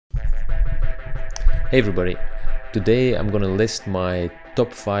Hey everybody, today I'm gonna list my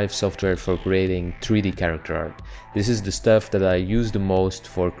top 5 software for creating 3D character art. This is the stuff that I use the most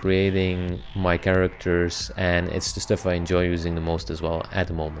for creating my characters, and it's the stuff I enjoy using the most as well at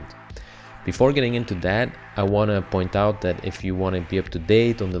the moment. Before getting into that, I want to point out that if you want to be up to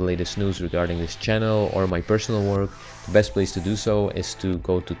date on the latest news regarding this channel or my personal work, the best place to do so is to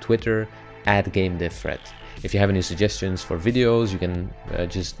go to Twitter @GameDevFred. If you have any suggestions for videos, you can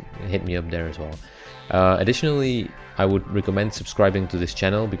just hit me up there as well. Additionally, I would recommend subscribing to this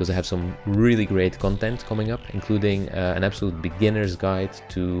channel because I have some really great content coming up, including an absolute beginner's guide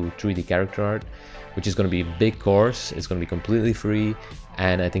to 3D character art, which is going to be a big course. It's going to be completely free,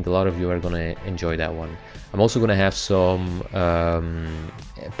 and I think a lot of you are going to enjoy that one. I'm also going to have some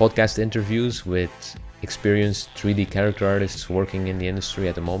podcast interviews with experienced 3D character artists working in the industry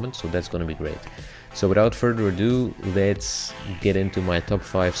at the moment, so that's going to be great. So without further ado, let's get into my top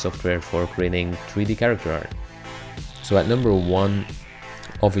 5 software for creating 3D character art. So at number 1,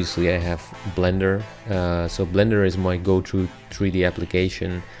 obviously I have Blender. So Blender is my go-to 3D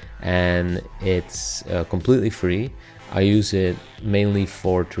application, and it's completely free. I use it mainly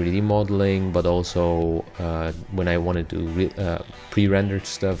for 3D modeling, but also when I want to do pre-rendered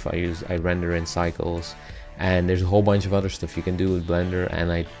stuff, I render in cycles. And there's a whole bunch of other stuff you can do with Blender,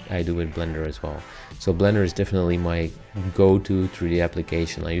 and I do with Blender as well. So Blender is definitely my go-to 3D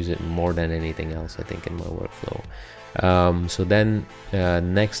application. I use it more than anything else, I think, in my workflow. So then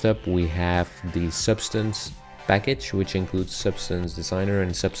next up we have the Substance package, which includes Substance Designer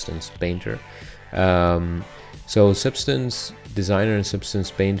and Substance Painter. So Substance Designer and Substance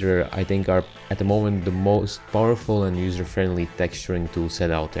Painter, I think, are at the moment the most powerful and user-friendly texturing tool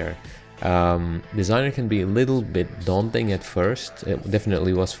set out there. Designer can be a little bit daunting at first. It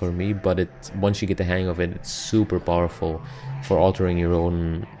definitely was for me, but once you get the hang of it, it's super powerful for altering your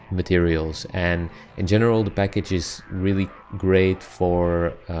own materials. And in general, the package is really great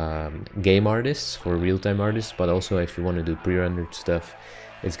for game artists, for real-time artists, but also if you want to do pre-rendered stuff,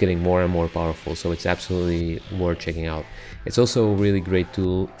 it's getting more and more powerful, so it's absolutely worth checking out. It's also a really great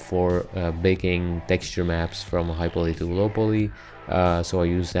tool for baking texture maps from high poly to low poly, so I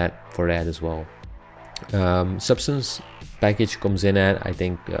use that for that as well. Substance package comes in at, I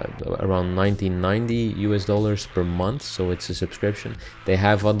think, around $19.90 per month, so it's a subscription. They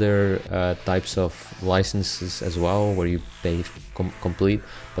have other types of licenses as well where you pay complete,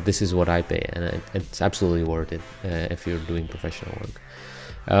 but this is what I pay, and it's absolutely worth it if you're doing professional work.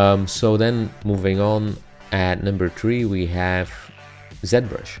 So then moving on, at number 3 we have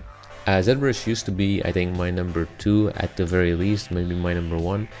ZBrush. ZBrush used to be, I think, my number 2 at the very least, maybe my number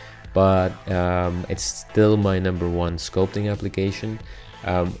 1, but it's still my number 1 sculpting application.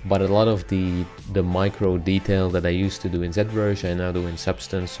 But a lot of the micro detail that I used to do in ZBrush I now do in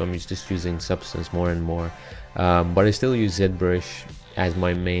Substance, so I'm just using Substance more and more. But I still use ZBrush as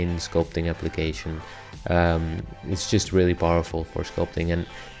my main sculpting application. It's just really powerful for sculpting, and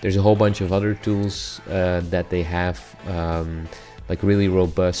there's a whole bunch of other tools that they have, like really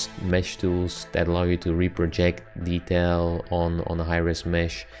robust mesh tools that allow you to reproject detail on a high-res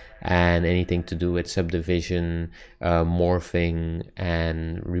mesh, and anything to do with subdivision, morphing,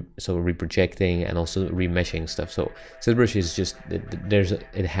 and reprojecting, and also remeshing stuff. So ZBrush is just,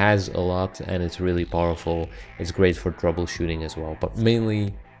 it has a lot, and it's really powerful. It's great for troubleshooting as well, but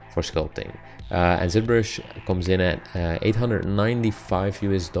mainly for sculpting. And ZBrush comes in at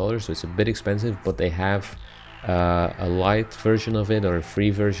 $895, so it's a bit expensive, but they have a light version of it or a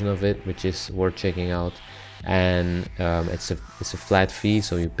free version of it, which is worth checking out. And it's a flat fee,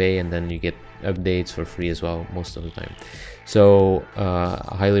 so you pay and then you get updates for free as well most of the time. So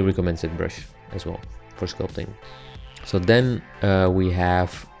I highly recommend ZBrush as well for sculpting. So then we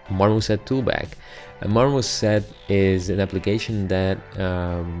have Marmoset Toolbag. Marmoset is an application that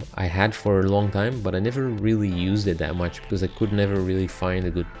I had for a long time, but I never really used it that much because I could never really find a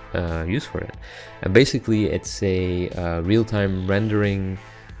good use for it. And basically it's a real-time rendering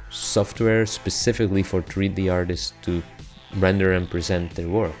software specifically for 3D artists to render and present their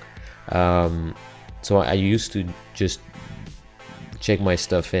work. So I used to just check my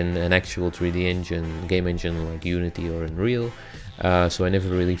stuff in an actual 3D engine, game engine like Unity or Unreal, so I never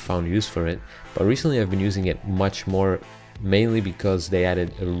really found use for it. But recently I've been using it much more, mainly because they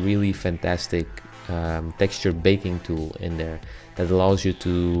added a really fantastic texture baking tool in there that allows you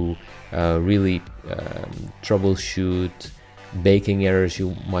to really troubleshoot baking errors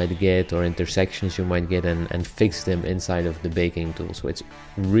you might get or intersections you might get, and fix them inside of the baking tool. So it's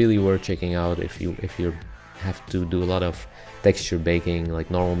really worth checking out if you have to do a lot of texture baking, like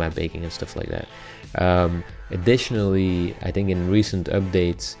normal map baking and stuff like that. Additionally, I think in recent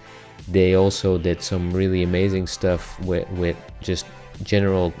updates They also did some really amazing stuff with just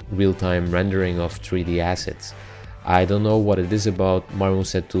general real-time rendering of 3D assets. I don't know what it is about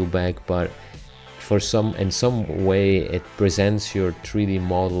Marmoset Toolbag, but in some way it presents your 3D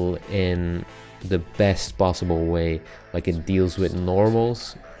model in the best possible way. Like, it deals with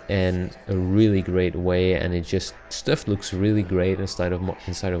normals in a really great way, and it just stuff looks really great inside of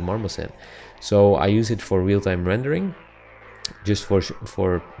Marmoset. So I use it for real-time rendering, just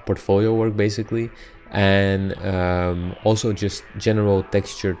for portfolio work basically, and also just general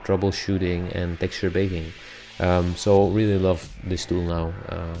texture troubleshooting and texture baking. So really love this tool now.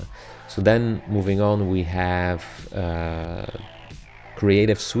 So then moving on, we have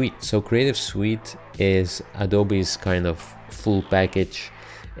Creative Suite. So Creative Suite is Adobe's kind of full package.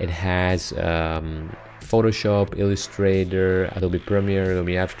 It has Photoshop, Illustrator, Adobe Premiere,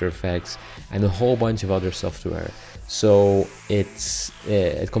 Adobe After Effects, and a whole bunch of other software. So it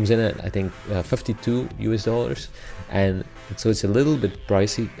comes in at, I think, $52 US, and so it's a little bit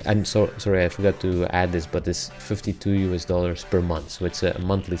pricey. And sorry, I forgot to add this, but it's $52 US per month, so it's a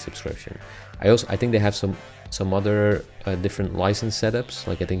monthly subscription. I think they have some other different license setups.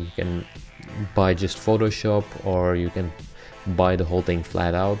 Like, I think you can buy just Photoshop, or you can buy the whole thing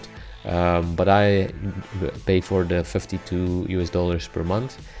flat out. But I pay for the $52 US per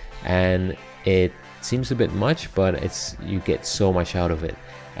month, and it seems a bit much, but you get so much out of it.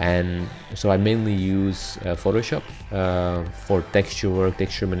 And so I mainly use Photoshop for texture work,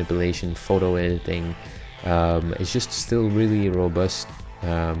 texture manipulation, photo editing. It's just still really robust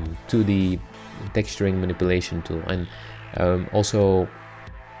 2D texturing manipulation tool, and also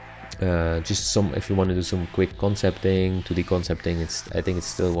just if you want to do some quick concepting, 2D concepting, I think it's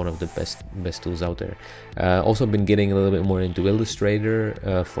still one of the best tools out there. Also been getting a little bit more into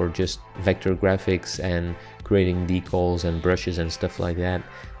Illustrator for just vector graphics and creating decals and brushes and stuff like that.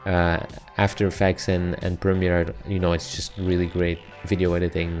 After Effects and Premiere, it's just really great video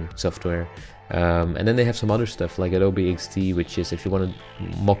editing software. And then they have some other stuff like Adobe XD, which is if you want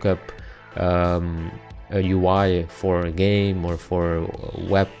to mock up a UI for a game or for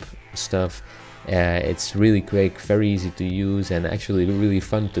web stuff. It's really quick, very easy to use, and actually really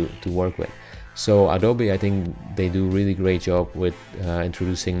fun to work with. So Adobe, I think they do a really great job with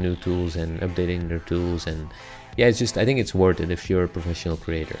introducing new tools and updating their tools, and yeah, I think it's worth it if you're a professional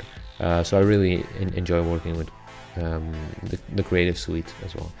creator. So I really enjoy working with the Creative Suite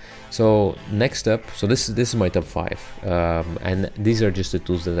as well. So next up, so this is my top 5, and these are just the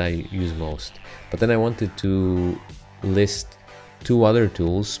tools that I use most. But then I wanted to list 2 other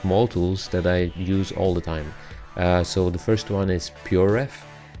tools, small tools that I use all the time. So the first one is PureRef,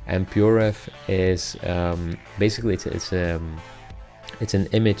 and PureRef is basically it's a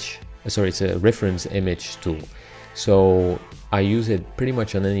reference image tool. So I use it pretty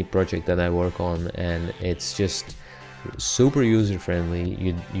much on any project that I work on, and it's just super user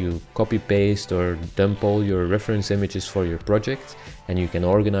friendly. You copy paste or dump all your reference images for your project, and you can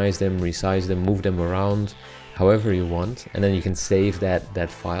organize them, resize them, move them around however you want, and then you can save that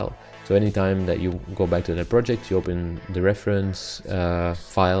file. So anytime that you go back to the project, you open the reference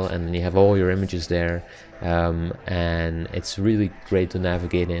file, and then you have all your images there, and it's really great to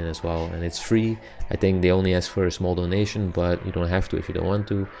navigate in as well, and it's free. I think they only ask for a small donation, but you don't have to if you don't want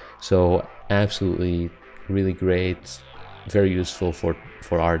to. So absolutely really great, very useful for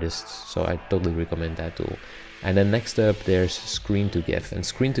artists, so I totally recommend that tool. And then next up there's Screen2GIF, and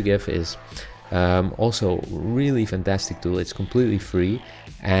Screen2GIF is also really fantastic tool. It's completely free,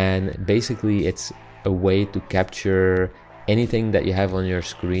 and basically it's a way to capture anything that you have on your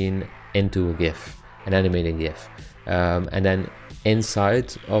screen into a GIF, an animated GIF. And then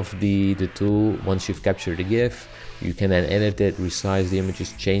inside of the tool, once you've captured the GIF, you can then edit it, resize the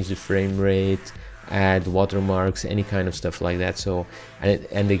images, change the frame rate, add watermarks, any kind of stuff like that. So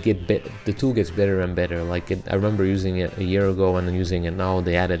the tool gets better and better. I remember using it a year ago, and then using it now,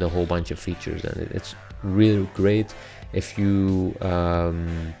 they added a whole bunch of features, and it's really great. If you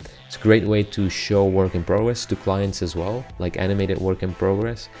it's a great way to show work in progress to clients as well, like animated work in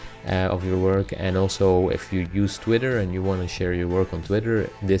progress of your work. And also if you use Twitter and you want to share your work on Twitter,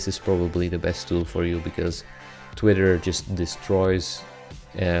 this is probably the best tool for you, because Twitter just destroys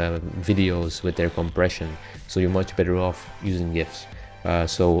videos with their compression, so you're much better off using GIFs.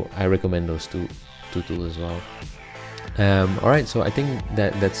 So I recommend those two tools as well. Alright, so I think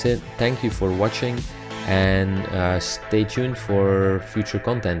that's it. Thank you for watching, and stay tuned for future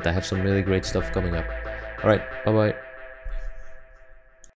content. I have some really great stuff coming up. Alright, bye bye.